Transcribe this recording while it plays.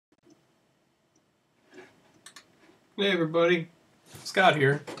Hey everybody, Scott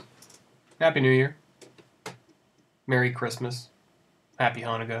here. Happy New Year. Merry Christmas. Happy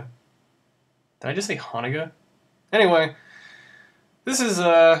Hanukkah. Did I just say Hanukkah? Anyway, this is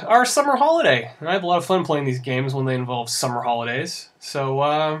our summer holiday, and I have a lot of fun playing these games when they involve summer holidays. So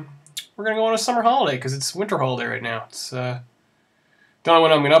we're gonna go on a summer holiday because it's winter holiday right now. Don't know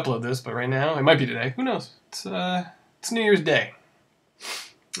when I'm gonna upload this, but right now it might be today. Who knows? It's New Year's Day.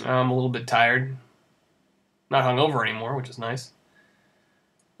 I'm a little bit tired. Not hungover anymore, which is nice.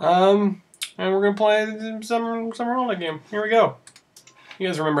 And we're gonna play the summer holiday game. Here we go. You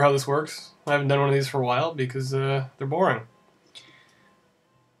guys remember how this works? I haven't done one of these for a while because they're boring.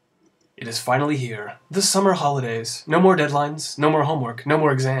 It is finally here. The summer holidays. No more deadlines, no more homework, no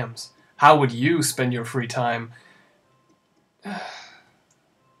more exams. How would you spend your free time? I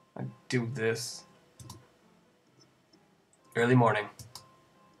do this. Early morning.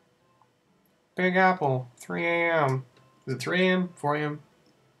 Big Apple, 3 a.m. Is it 3 a.m.? 4 a.m.?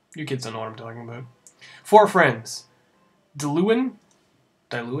 You kids don't know what I'm talking about. 4 friends. Diluin?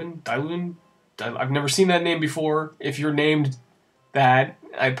 I've never seen that name before. If you're named that,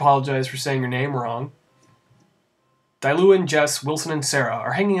 I apologize for saying your name wrong. Diluin, Jess, Wilson, and Sarah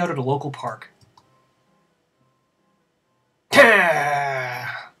are hanging out at a local park.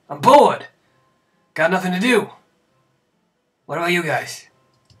 I'm bored. Got nothing to do. What about you guys?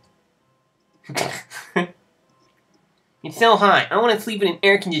 It's so hot. I want to sleep in an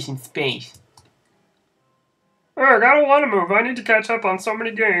air-conditioned space. Ugh, I don't want to move. I need to catch up on so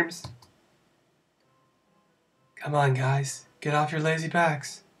many games. Come on, guys. Get off your lazy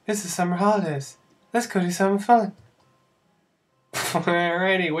backs. It's the summer holidays. Let's go do something fun.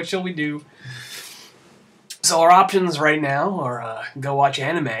 Alrighty, what shall we do? So our options right now are go watch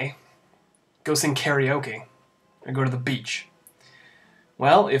anime, go sing karaoke, or go to the beach.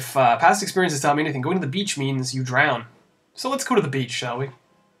 Well, if past experiences taught me anything, going to the beach means you drown. So let's go to the beach, shall we?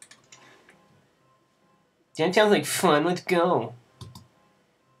 That sounds like fun. Let's go.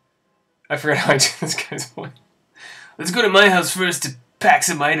 I forgot how I do this guy's voice. Let's go to my house first to pack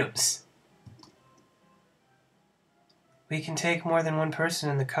some items. We can take more than one person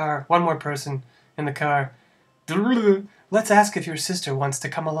in the car. One more person in the car. Let's ask if your sister wants to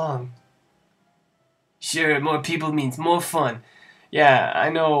come along. Sure, more people means more fun. Yeah, I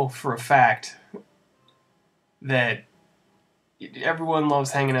know for a fact that everyone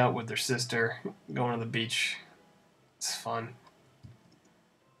loves hanging out with their sister, going to the beach. It's fun.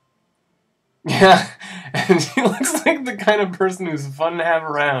 Yeah, and she looks like the kind of person who's fun to have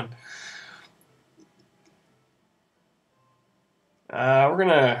around. We're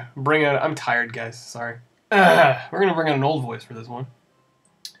gonna bring out... I'm tired, guys. Sorry. We're gonna bring out an old voice for this one.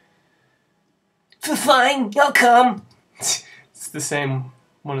 Fine, I'll come. It's the same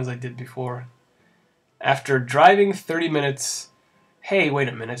one as I did before. After driving 30 minutes... Hey, wait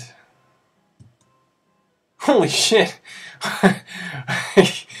a minute. Holy shit.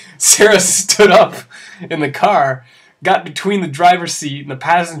 Sarah stood up in the car, got between the driver's seat and the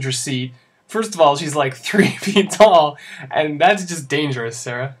passenger seat. First of all, she's like 3 feet tall, and that's just dangerous,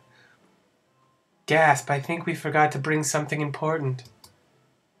 Sarah. Gasp, I think we forgot to bring something important.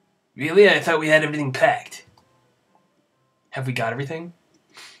 Really? I thought we had everything packed. Have we got everything?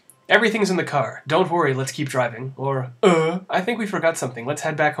 Everything's in the car. Don't worry, let's keep driving. Or, I think we forgot something. Let's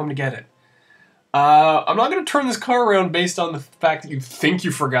head back home to get it. I'm not going to turn this car around based on the fact that you think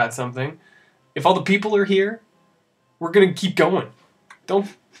you forgot something. If all the people are here, we're going to keep going. Don't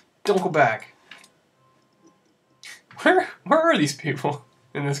go back. Where are these people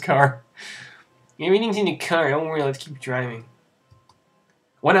in this car? Everything's in the car. Don't worry, let's keep driving.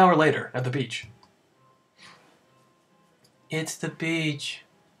 1 hour later, at the beach. It's the beach.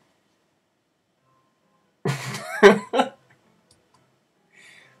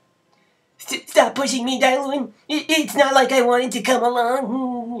 Stop pushing me, Diluin. It's not like I wanted to come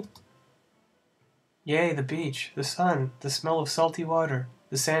along. Yay, the beach, the sun, the smell of salty water,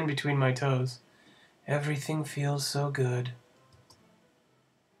 the sand between my toes. Everything feels so good.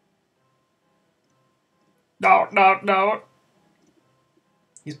 No.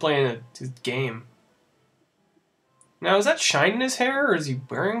 He's playing his game. Now, is that shine in his hair, or is he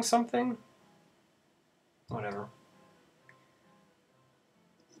wearing something? Whatever.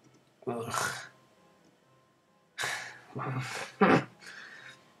 Ugh.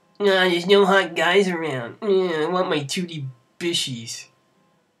 There's no hot guys around. I want my 2D bishies.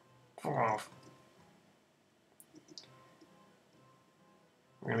 We're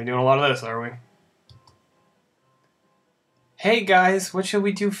gonna be doing a lot of this, are we? Hey guys, what should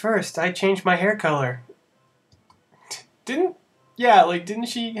we do first? I changed my hair color. Didn't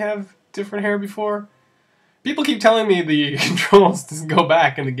she have different hair before? People keep telling me the controls to go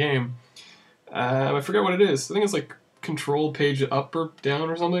back in the game. I forget what it is. I think it's like control page up or down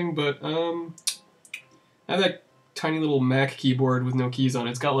or something, but I have that tiny little Mac keyboard with no keys on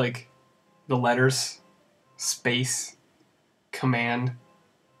it. It's got like the letters, space, command.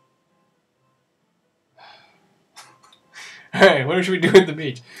 Alright, what should we do at the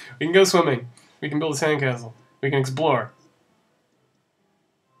beach? We can go swimming. We can build a sandcastle. We can explore.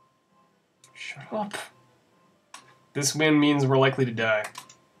 Shut up. This wind means we're likely to die.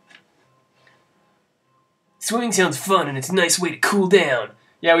 Swimming sounds fun, and it's a nice way to cool down.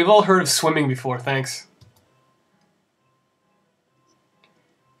 Yeah, we've all heard of swimming before, thanks.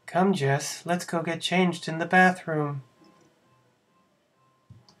 Come, Jess, let's go get changed in the bathroom.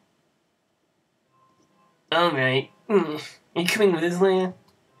 Alright. Are you coming with us, Leia?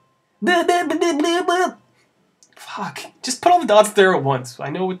 Fuck. Just put all the dots there at once. I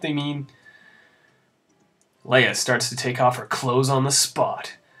know what they mean. Leia starts to take off her clothes on the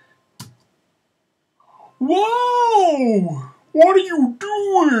spot. Whoa! What are you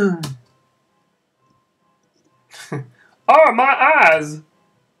doing? Oh, my eyes!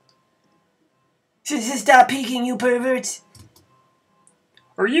 Stop peeking, you perverts!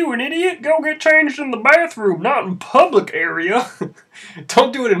 Are you an idiot? Go get changed in the bathroom, not in public area.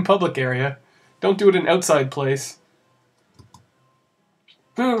 Don't do it in public area. Don't do it in outside place.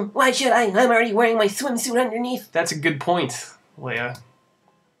 Why should I? I'm already wearing my swimsuit underneath. That's a good point, Leia.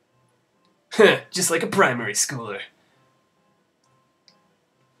 Just like a primary schooler.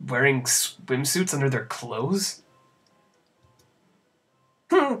 Wearing swimsuits under their clothes?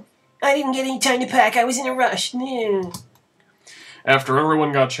 I didn't get any time to pack. I was in a rush. After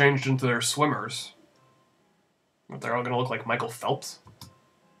everyone got changed into their swimmers, they're all gonna look like Michael Phelps.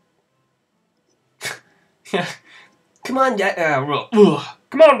 Yeah. Come on,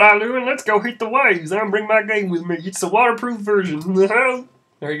 come on, Dalu, and let's go hit the waves. And bring my game with me. It's the waterproof version.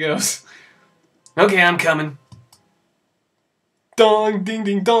 There he goes. Okay, I'm coming. Dong, ding,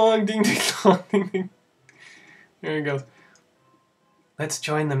 ding, dong, ding, ding, dong, ding, ding. There he goes. Let's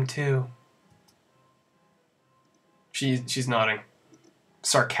join them too. She's nodding.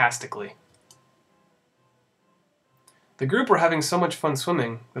 Sarcastically. The group were having so much fun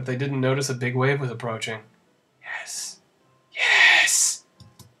swimming that they didn't notice a big wave was approaching. Yes. Yes!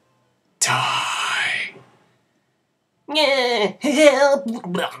 Die! Help!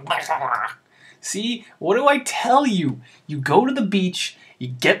 See? What do I tell you? You go to the beach, you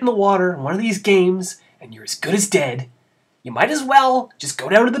get in the water in one of these games, and you're as good as dead. You might as well just go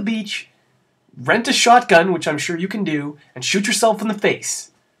down to the beach, rent a shotgun, which I'm sure you can do, and shoot yourself in the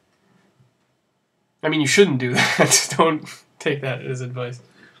face. I mean, you shouldn't do that. Don't take that as advice.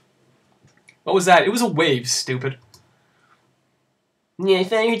 What was that? It was a wave, stupid. Yeah, I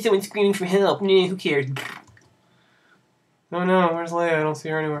thought I heard someone screaming for help. Nah, who cares? Oh no, where's Leia? I don't see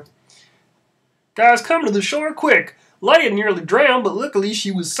her anywhere. Guys, come to the shore quick. Leia nearly drowned, but luckily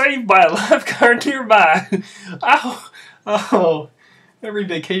she was saved by a lifeguard nearby. Oh, every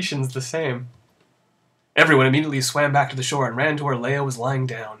vacation's the same. Everyone immediately swam back to the shore and ran to where Leia was lying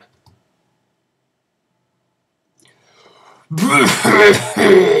down.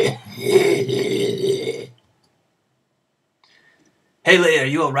 Hey Leia, are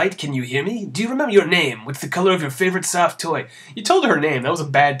you alright? Can you hear me? Do you remember your name? What's the color of your favorite soft toy? You told her name. That was a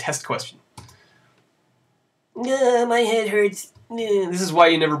bad test question. My head hurts. This is why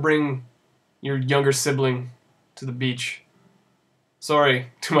you never bring your younger sibling to the beach. Sorry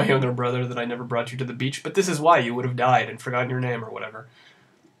to my younger brother that I never brought you to the beach, but this is why you would have died and forgotten your name or whatever.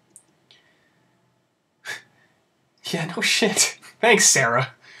 Yeah, no shit. Thanks,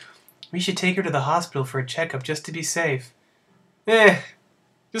 Sarah. We should take her to the hospital for a checkup just to be safe.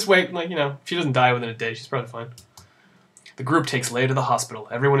 Just wait, like, you know, if she doesn't die within a day, she's probably fine. The group takes Leia to the hospital.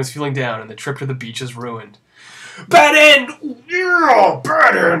 Everyone is feeling down, and the trip to the beach is ruined. Bad end! Yeah,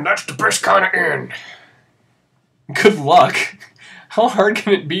 bad end! That's the best kind of end. Good luck. How hard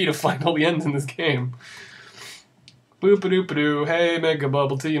can it be to find all the ends in this game? Boop-a-doop-a-doo. Hey, Mega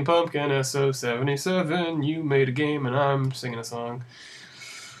Bubble Tea and Pumpkin SO77. You made a game, and I'm singing a song.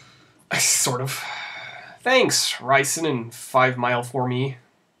 Sort of. Thanks, Ryson and 5 Mile for me.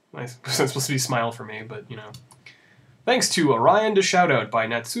 It's supposed to be Smile for me, but, you know. Thanks to Orion to Shoutout by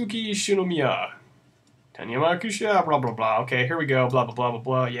Natsuki Shinomiya. Tanyamakusha, blah, blah, blah. Okay, here we go, blah, blah, blah, blah,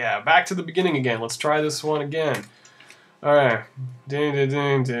 blah. Yeah, back to the beginning again. Let's try this one again. Alright.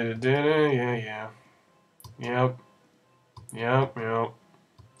 Yeah. Yep. I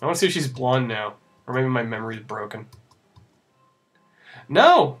want to see if she's blonde now. Or maybe my memory's broken.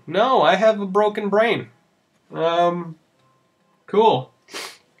 No, I have a broken brain. Cool.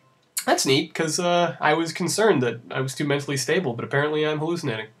 That's neat, because I was concerned that I was too mentally stable, but apparently I'm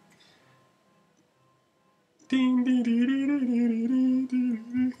hallucinating.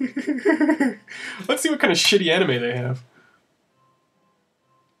 Let's see what kind of shitty anime they have.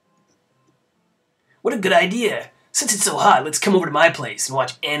 What a good idea! Since it's so hot, let's come over to my place and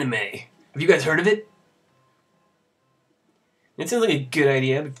watch anime. Have you guys heard of it? It sounds like a good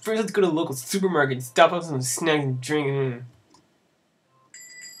idea, but first let's go to the local supermarket and stop up some snacks and drink.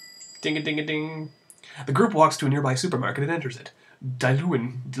 Ding-a-ding-a-ding. The group walks to a nearby supermarket and enters it. Dildo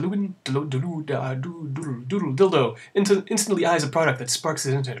instantly eyes a product that sparks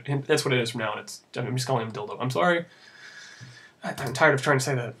his interest. That's what it is from now on. I'm just calling him Dildo. I'm sorry. I'm tired of trying to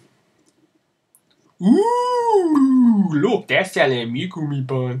say that. Ooh, look, that's selling Mikumi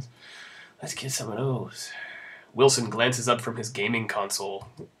buns. Let's get some of those. Wilson glances up from his gaming console.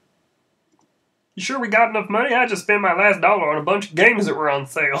 You sure we got enough money? I just spent my last dollar on a bunch of games that were on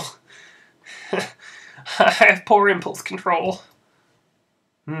sale. I have poor impulse control.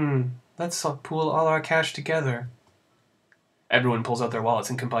 Let's pool all our cash together. Everyone pulls out their wallets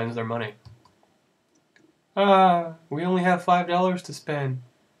and combines their money. We only have $5 to spend.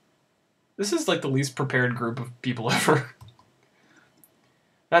 This is like the least prepared group of people ever.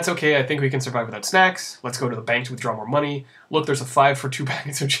 That's okay, I think we can survive without snacks. Let's go to the bank to withdraw more money. Look, there's a 5 for 2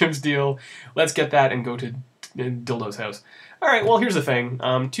 packets of chips deal. Let's get that and go to Dildo's house. Alright, well here's the thing.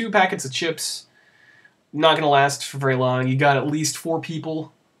 2 packets of chips, not gonna last for very long. You got at least 4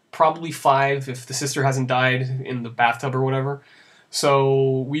 people, probably 5 if the sister hasn't died in the bathtub or whatever.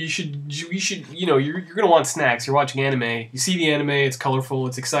 So we should, you know, you're gonna want snacks. You're watching anime. You see the anime, it's colorful,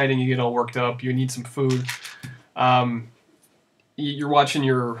 it's exciting, you get all worked up, you need some food. You're watching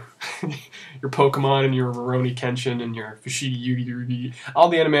your your Pokemon and your Rurouni Kenshin and your Fushigi Yugi. All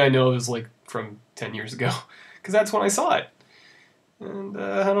the anime I know is like from 10 years ago, because that's when I saw it. And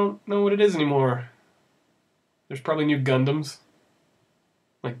I don't know what it is anymore. There's probably new Gundams.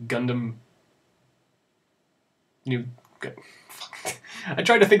 Like Gundam... I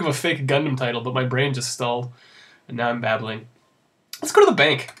tried to think of a fake Gundam title, but my brain just stalled. And now I'm babbling. Let's go to the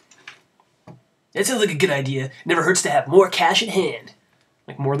bank. That sounds like a good idea. Never hurts to have more cash at hand.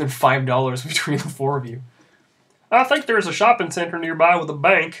 Like more than $5 between the 4 of you. I think there's a shopping center nearby with a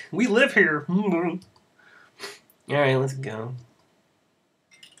bank. We live here. Alright, let's go.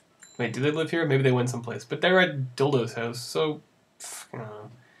 Wait, do they live here? Maybe they went someplace. But they're at Dildo's house, so...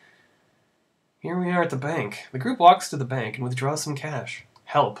 Here we are at the bank. The group walks to the bank and withdraws some cash.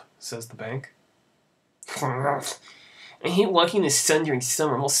 Help, says the bank. I hate walking in the sun during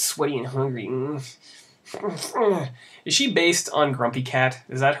summer. I'm all sweaty and hungry. Is she based on Grumpy Cat?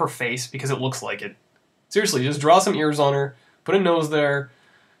 Is that her face? Because it looks like it. Seriously, just draw some ears on her, put a nose there,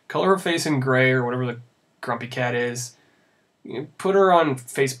 color her face in gray or whatever the Grumpy Cat is. Put her on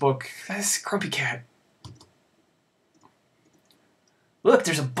Facebook. That's Grumpy Cat. Look,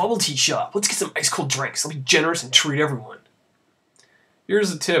 there's a bubble tea shop. Let's get some ice cold drinks. I'll be generous and treat everyone.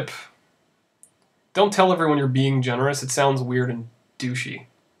 Here's a tip. Don't tell everyone you're being generous. It sounds weird and douchey.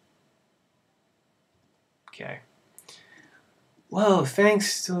 Okay. Whoa,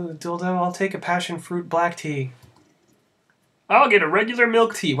 thanks, Dildo. I'll take a passion fruit black tea. I'll get a regular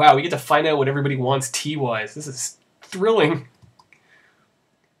milk tea. Wow, we get to find out what everybody wants tea-wise. This is thrilling.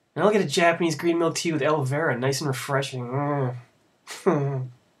 And I'll get a Japanese green milk tea with aloe vera. Nice and refreshing. I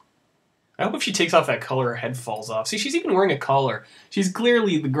hope if she takes off that collar, her head falls off. See, she's even wearing a collar. She's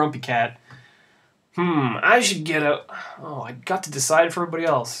clearly the Grumpy Cat. I should get a... Oh, I got to decide for everybody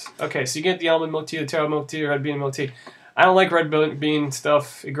else. Okay, so you get the almond milk tea, the taro milk tea, or red bean milk tea. I don't like red bean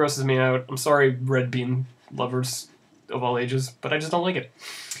stuff. It grosses me out. I'm sorry, red bean lovers of all ages, but I just don't like it.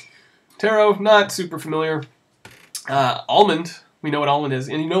 Taro, not super familiar. Almond, we know what almond is.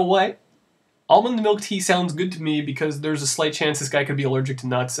 And you know what? Almond milk tea sounds good to me because there's a slight chance this guy could be allergic to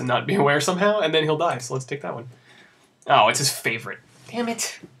nuts and not be aware somehow, and then he'll die. So let's take that one. Oh, it's his favorite. Damn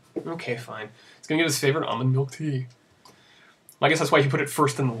it. Okay, fine. He's gonna get his favorite almond milk tea. I guess that's why he put it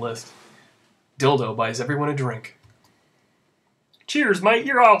first in the list. Dildo buys everyone a drink. Cheers, mate.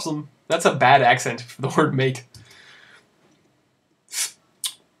 You're awesome. That's a bad accent for the word mate.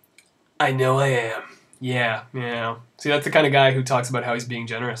 I know I am. Yeah. See, that's the kind of guy who talks about how he's being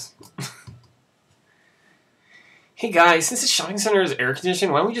generous. Hey guys, since the shopping center is air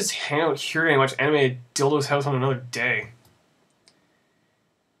conditioned, why don't we just hang out here and watch anime at Dildo's house on another day?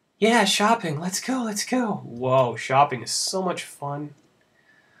 Yeah, shopping. Let's go. Whoa, shopping is so much fun.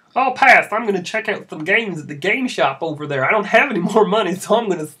 I'll pass. I'm going to check out some games at the game shop over there. I don't have any more money, so I'm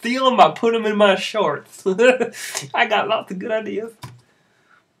going to steal them by putting them in my shorts. I got lots of good ideas.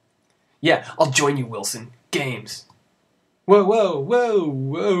 Yeah, I'll join you, Wilson. Games. Whoa, whoa, whoa,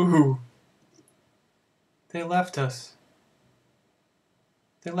 whoa. They left us.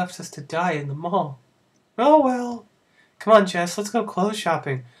 They left us to die in the mall. Oh well. Come on, Jess, let's go clothes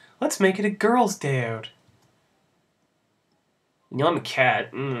shopping. Let's make it a girls' day out. You know I'm a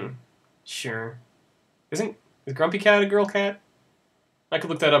cat. Sure. Is Grumpy Cat a girl cat? I could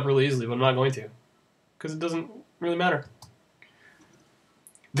look that up really easily, but I'm not going to. Because it doesn't really matter.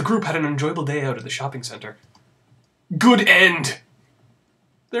 The group had an enjoyable day out at the shopping center. Good end!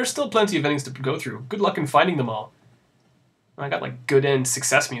 There's still plenty of endings to go through. Good luck in finding them all. I got like good end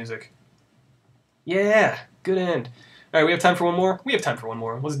success music. Yeah, good end. Alright, we have time for one more? We have time for one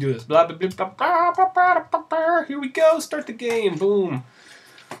more. Let's do this. Blah, blah, blah, blah, blah, blah, blah, blah. Here we go. Start the game. Boom.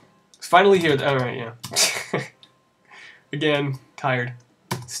 It's finally here. Alright, yeah. Again, tired.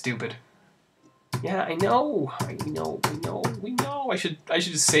 Stupid. Yeah, I know. We know. I should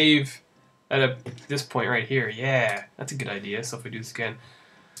just save at this point right here. Yeah, that's a good idea. So if we do this again.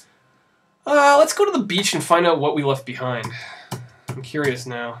 Let's go to the beach and find out what we left behind. I'm curious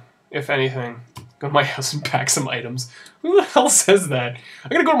now, if anything. Go to my house and pack some items. Who the hell says that? I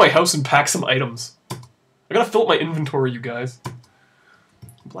gotta go to my house and pack some items. I gotta fill up my inventory, you guys.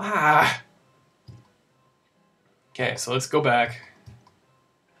 Blah. Okay, so let's go back.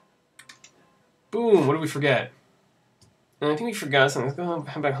 Boom, what did we forget? I think we forgot something. Let's go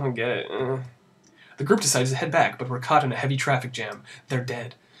head back home and get it. The group decides to head back, but were caught in a heavy traffic jam. They're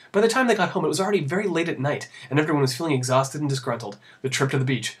dead. By the time they got home, it was already very late at night, and everyone was feeling exhausted and disgruntled. The trip to the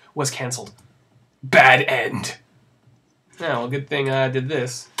beach was cancelled. Bad end. Yeah, well, good thing I did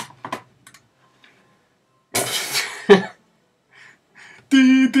this.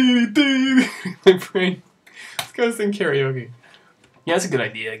 My brain. Let's go sing karaoke. Yeah, that's a good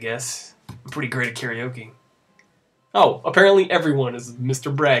idea, I guess. I'm pretty great at karaoke. Oh, apparently everyone is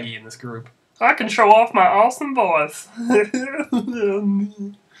Mr. Braggy in this group. I can show off my awesome voice. You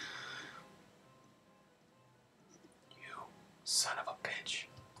son of a bitch.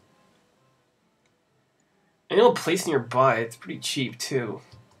 I know a place nearby. It's pretty cheap, too.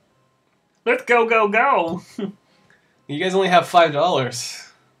 Let's go, go, go! You guys only have $5.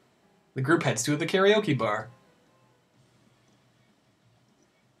 The group heads to the karaoke bar.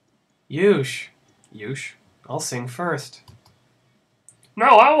 Yush. Yush, I'll sing first. No,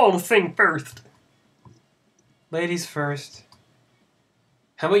 I want to sing first. Ladies first.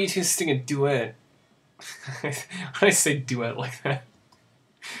 How about you two sing a duet? When I say duet like that.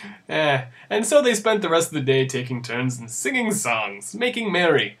 And so they spent the rest of the day taking turns in singing songs, making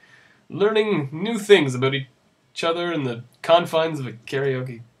merry, learning new things about each other in the confines of a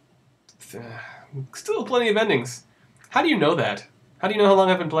karaoke. Still plenty of endings. How do you know that? How do you know how long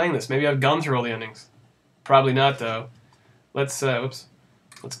I've been playing this? Maybe I've gone through all the endings. Probably not, though. Let's, whoops.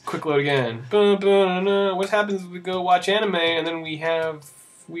 Let's quick load again. What happens if we go watch anime and then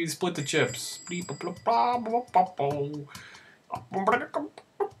we split the chips?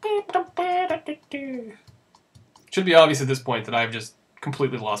 Should be obvious at this point that I've just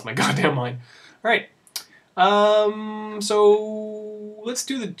completely lost my goddamn mind. Alright. So let's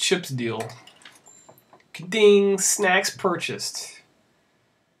do the chips deal. Ding, snacks purchased.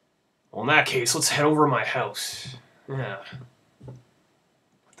 Well, in that case, let's head over to my house. Yeah.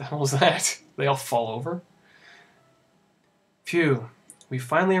 What the hell was that? They all fall over? Phew. We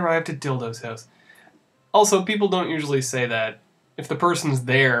finally arrived at Dildo's house. Also, people don't usually say that. If the person's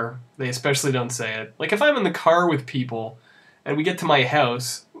there, they especially don't say it. Like, if I'm in the car with people, and we get to my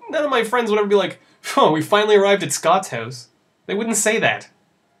house, none of my friends would ever be like, oh, we finally arrived at Scott's house. They wouldn't say that.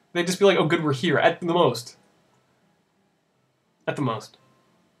 They'd just be like, oh, good, we're here. At the most. At the most.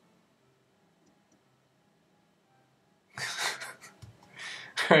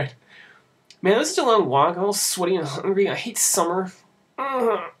 Alright. Man, this is a long walk. I'm all sweaty and hungry. I hate summer.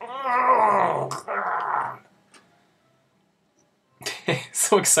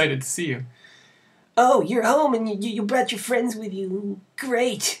 So excited to see you. Oh, you're home and you brought your friends with you.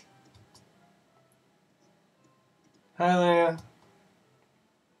 Great. Hi, Leia.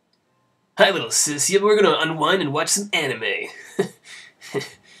 Hi, little sis. Yeah, we're gonna unwind and watch some anime.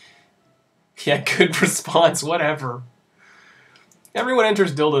 Yeah, good response. Whatever. Everyone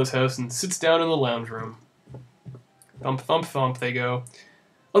enters Dildo's house and sits down in the lounge room. Thump, thump, thump, they go.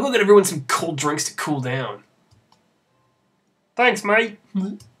 I'll go get everyone some cold drinks to cool down. Thanks, mate.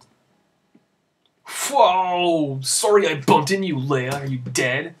 Whoa! Sorry I bumped into you, Leia. Are you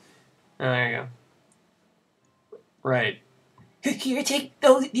dead? Oh, there you go. Right. Here, take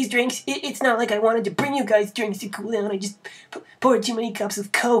these drinks. It's not like I wanted to bring you guys drinks to cool down. I just poured too many cups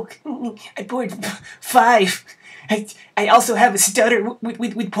of Coke. I poured 5. I also have a stutter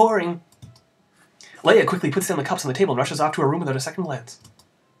with pouring. Leia quickly puts down the cups on the table and rushes off to her room without a second glance.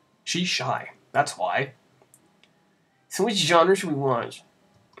 She's shy. That's why. So which genre should we watch?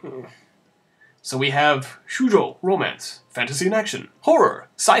 So we have shoujo, romance, fantasy and action, horror,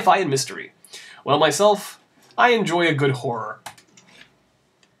 sci-fi and mystery. Well, myself, I enjoy a good horror.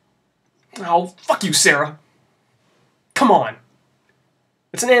 Oh, fuck you, Sarah. Come on.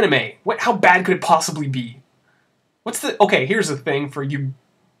 It's an anime. How bad could it possibly be? Okay, here's the thing for you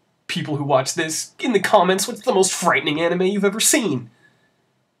people who watch this. In the comments, what's the most frightening anime you've ever seen?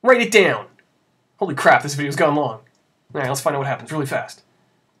 Write it down. Holy crap, this video's gone long. Alright, let's find out what happens really fast.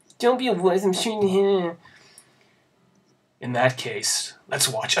 Don't be a wuss, I'm shooting him. In that case, let's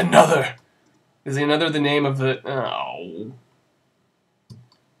watch another. Is another the name of the... Oh.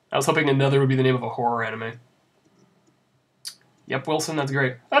 I was hoping another would be the name of a horror anime. Yep, Wilson, that's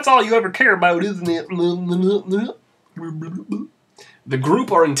great. That's all you ever care about, isn't it? The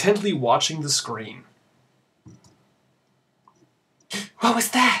group are intently watching the screen. What was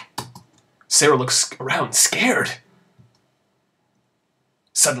that? Sarah looks around, scared.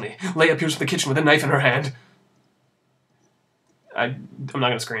 Suddenly, Leia appears from the kitchen with a knife in her hand. I'm not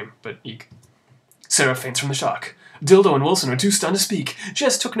gonna scream, but eek. Sarah faints from the shock. Dildo and Wilson are too stunned to speak.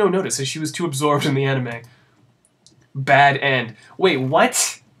 Jess took no notice as she was too absorbed in the anime. Bad end. Wait,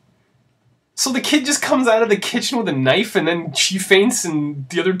 what? So the kid just comes out of the kitchen with a knife and then she faints and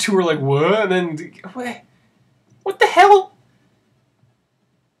the other two are like, what? And then... What the hell?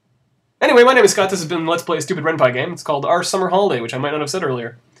 Anyway, my name is Scott. This has been Let's Play a Stupid Ren'Py game. It's called Our Summer Holiday, which I might not have said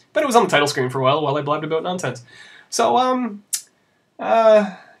earlier. But it was on the title screen for a while I blabbed about nonsense. So,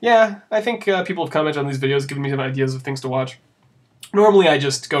 yeah, I think people have commented on these videos, giving me some ideas of things to watch. Normally I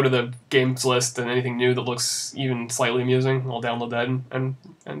just go to the games list and anything new that looks even slightly amusing, I'll download that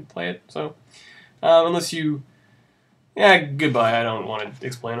and play it. So, unless you... Yeah, goodbye, I don't want to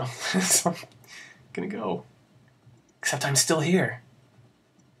explain all this. I'm gonna go. Except I'm still here.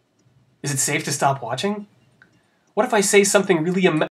 Is it safe to stop watching? What if I say something really